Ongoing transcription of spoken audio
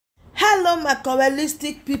Hello my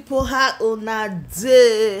correalistic people, how una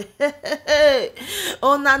dey?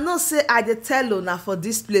 Una know say I dey tell una for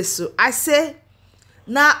this place, so I say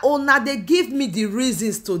na una dey give me the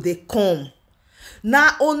reasons to dey come.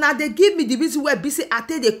 Na una dey give me the reason why be say I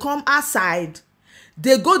take dey come outside,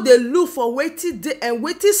 dey go dey look for wetin dey and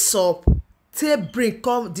wetin sup take bring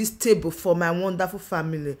come this table for my wonderful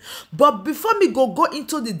family. But before me go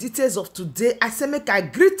into the details of today, I say make I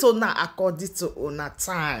greet una according to una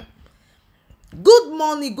time. Good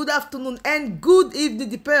morning, good afternoon, and good evening,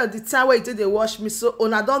 depending on the time where you take dey watch me. So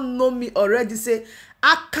una don know me already, say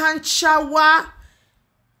akanchawa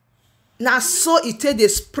na so e take dey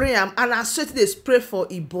spray am, and na so e take dey spray for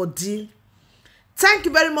e body. Thank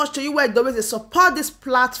you very much to you where you always dey support this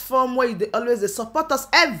platform, where you always dey support us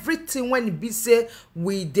everything when e be say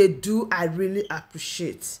we dey do. I really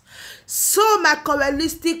appreciate. So my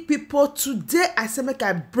correalistic people, today I say make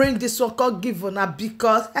I bring this one called give una,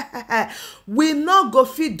 because we no go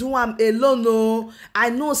fit do am alone. No,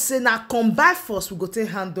 I know say na combine force we go take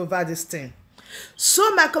hand over this thing.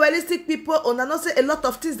 So my correalistic people, una know say a lot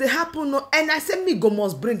of things dey happen, no, and I say me go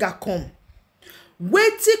must bring her come.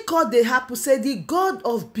 Wetin call dey happen say the God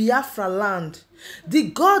of Biafra land,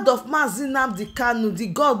 the God of Nnamdi Kanu, the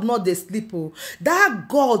God not dey sleep. Oh, that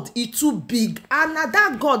God e too big, and na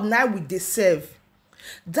that God na we dey serve.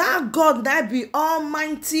 That God na be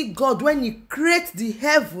almighty God when he create the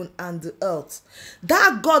heaven and the earth.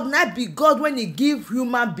 That God na be God when he give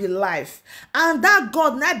human be life, and that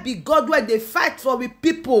God na be God where they fight for the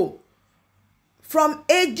people from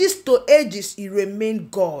ages to ages. He remain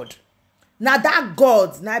God. Now that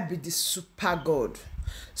God now be the super God.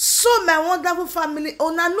 So my wonderful family,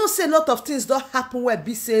 una know say a lot of things don't happen where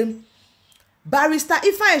be say Barrister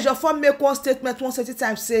Ifeanyi Ejiofor make one statement one certain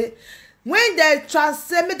time, say when they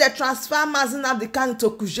transfer Nnamdi Kanu to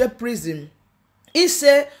Kuji prison, he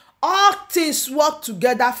say all things work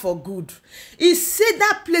together for good. He say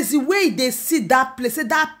that place, the way they see that place, say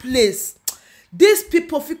that place, these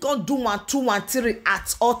people fit can do 1, 2, 1, 3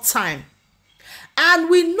 at all time. And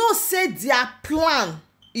we know say their plan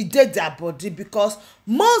e dey their body, because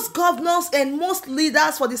most governors and most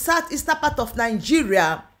leaders for the southeastern part of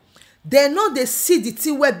Nigeria, they know they see the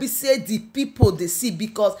thing where be say the people they see,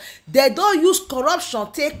 because they don't use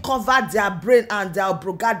corruption take cover their brain and their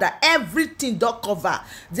brogada. Everything don't cover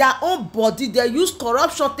their own body. They use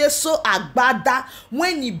corruption take so agbada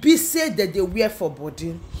when e be say that they wear for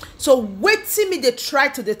body. So wetin me they try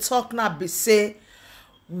to dey talk now be say,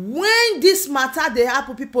 when this matter dey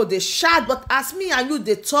happen, people dey shout, but as me and you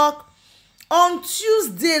dey talk on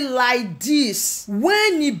Tuesday like this,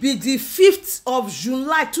 when it be the 5th of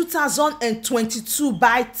July 2022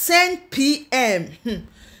 by 10 p.m.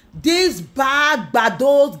 These bad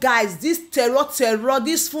those guys, this terror,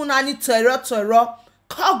 this Fulani terror,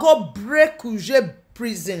 can go break Kuji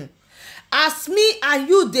prison. As me and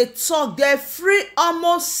you dey talk, they free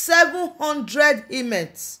almost 700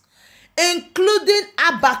 inmates, including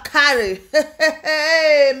Abakari.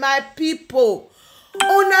 Hey, my people,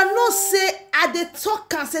 una know say I dey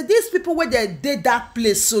talk and say these people where they did that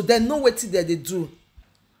place, so they know what they do.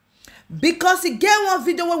 Because e get one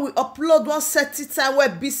video where we upload one certain time where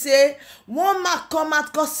be say one man come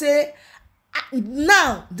out go say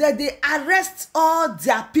now that they arrest all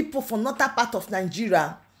their people from northern part of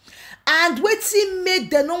Nigeria, and wetin make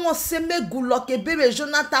dem no wan say make Goodluck Ebele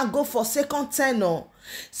Jonathan go for second tenure.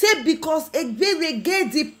 Say because Ebele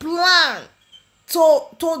get the plan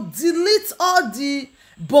to delete all the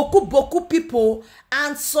Boku people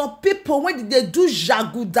and some people when they do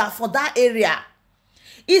jaguda for that area.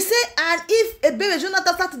 He say, and if Ebele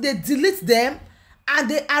Jonathan start to delete them and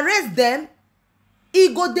they arrest them,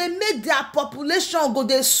 e go dey make their population go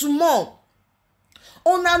dey small.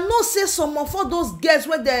 Una know say some of all those girls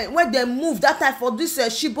when they move that time for this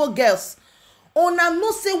Shibo girls, una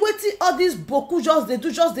know say wetin all these Boku just they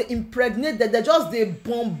do, just they impregnate them, they just they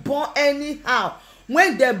born anyhow.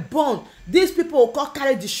 When they born, these people will come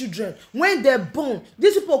carry the children. When they born,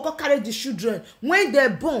 these people will come carry the children. When they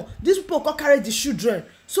born, these people will come carry the children.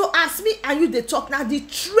 So as me and you they talk now, the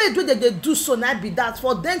trade wey they do so now be that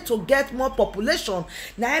for them to get more population.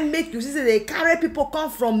 Now I make you see say they carry people come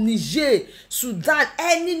from Niger, Sudan,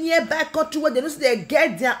 any nearby country where they know say they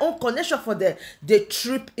get their own connection for them. They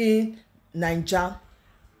trip in Nigeria.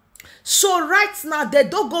 So right now they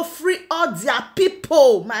don't go free all their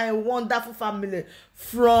people, my wonderful family,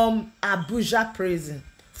 from Abuja prison,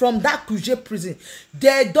 from that Kuji prison.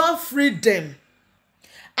 They don't free them.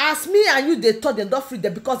 As me and you they thought they don't free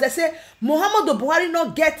them, because they say Muhammadu Buhari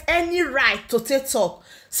not get any right to take talk.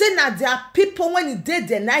 Say now their people when he did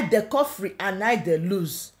the night they call free and night they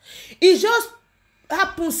lose. It's just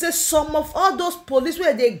happen say some of all those police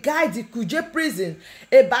wey dey guide the Kuje prison,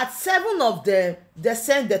 about 7 of them dey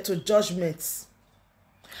send them to judgment.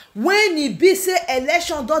 When e be say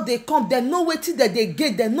election don dey come, dem know wetin dem dey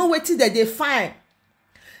get, dem know wetin dem dey find.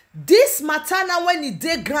 This matter now when e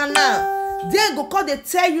dey ground now, dem go come dey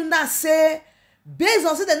tell you now say based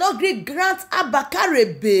on say dem no gree grant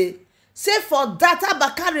Abakare bail, say for that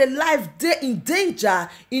Abakare life dey in danger,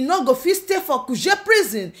 e no go fit stay for Kuje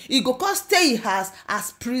prison, e go come stay e house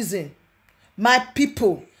as prison. My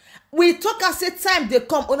people, we talk am say time dey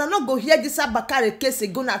come, una no go hear this Abakare case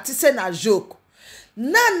again na think say na joke.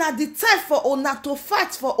 Now na the time for una to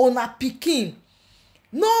fight for una pikin.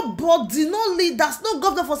 Nobody, no leaders, no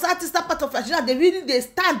governor for southeastern part of Nigeria, they really dey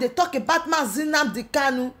stand, they talk about Nnamdi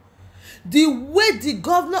Kanu. The way the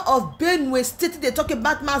governor of Benue State they talk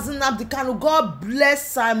about Nnamdi Kanu, God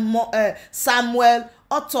bless Samuel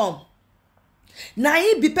Otom. Now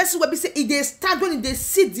he be person wey be say e dey stand when e dey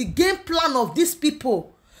see the game plan of these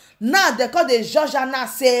people. Now they call the judge and now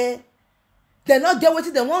say they no get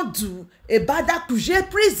wetin they wan do about that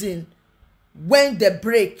Kuje prison when they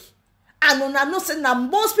break. And una know say na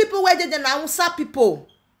most people wey dey there na Hausa people.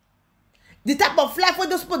 The type of life wey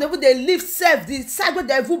those people they live self, the side where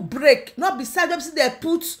they even break, not be side where they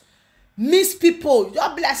put miss people. You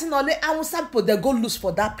be like saying only Hausa people they go lose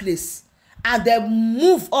for that place, and they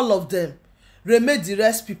move all of them, remain the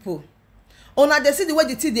rest people. Una they see the way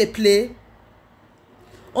the thing they play.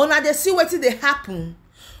 Una they see wetin dey happen.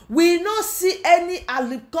 We no see any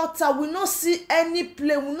helicopter, we no see any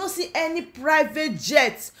plane, we no see any private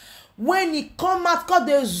jet. When he come out, call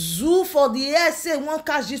the zoo for the air, say won't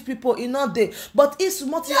catch these people in all day. But if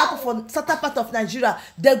something happen for certain part of Nigeria,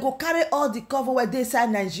 they go carry all the cover where they inside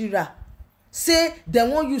Nigeria. Say they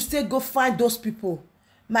want you stay go find those people.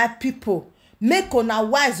 My people, make una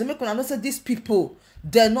wise, make una know say these people,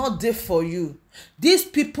 they're not there for you. These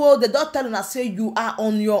people, they don't tell una say you are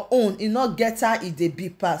on your own. E not get her, e dey be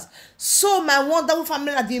pass. So my wonderful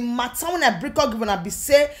family, the matter when I break up, when I be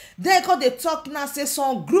say, they call the talk now, say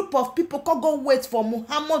some group of people can go wait for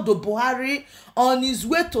Muhammadu Buhari on his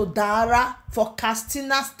way to Dara for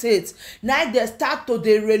Katsina State. Now they start to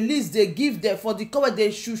they release, they give them for the cover,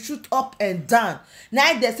 they shoot up and down.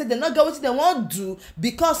 Now they say they not get what they want to do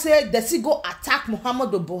because say they see go attack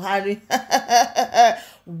Muhammadu Buhari.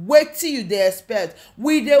 Wait till you they expect.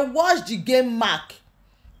 We dey watch the game mark.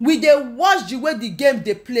 We dey watch the way the game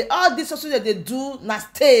they play. All this also that they do na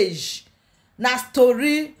stage, na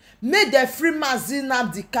story. Make the free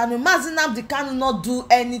Nnamdi Kanu. Nnamdi Kanu not do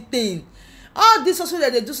anything. All this also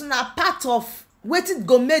that they do so na part of wetin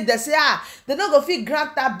go make them say they not go fit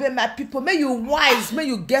grant that bail. My people, make you wise, make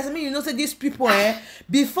you guess, make you know say these people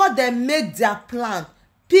before they make their plan,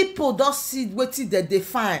 people don't see wetin they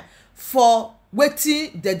define for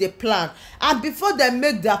wetin they plan, and before they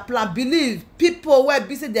make their plan, believe people wey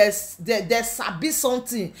be say they sabi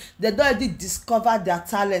something, they don already discover their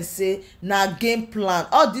talent, say na game plan.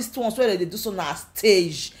 All these ones wey they do so na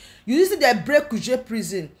stage. You see they break Kuje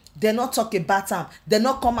prison, they not talk about am, they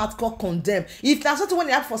not come out call condemn. If na something when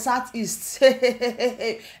they have for southeast,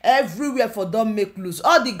 everywhere for don make loose.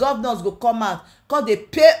 All the governors go come out cause they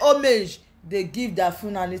pay homage, they give their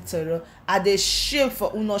Fulanis terror, and they shame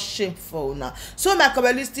for una, shame for una. So my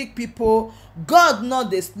Kabbalistic people, God not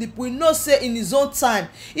they sleep. We know say in his own time,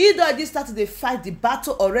 he already started to fight the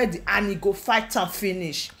battle already, and he go fight and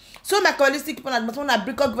finish. So my Kabbalistic people, when I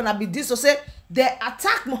break up, when I be this, so say they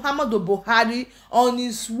attack Muhammadu Buhari on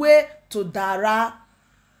his way to Dara,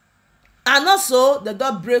 and also they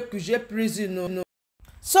don't break Kuje prison. No.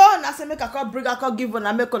 So na say make I call bring, I call give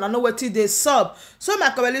una, make una know wetin dey sub. So my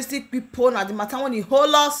Kabbalistic people, na the matter when he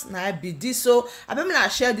hold us, na I be this. So I be na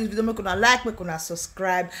share this video, make una like, make una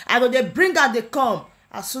subscribe. I go dey bring out the come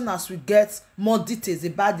as soon as we get more details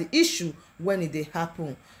about the issue when it dey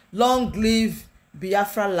happen. Long live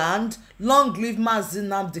Biafra land, long live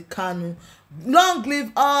Nnamdi Kanu, long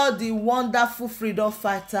live all the wonderful freedom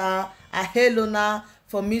fighter. I hail una.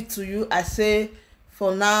 For me to you, I say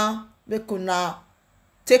for now, make una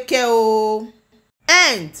take care,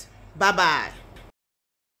 and bye bye.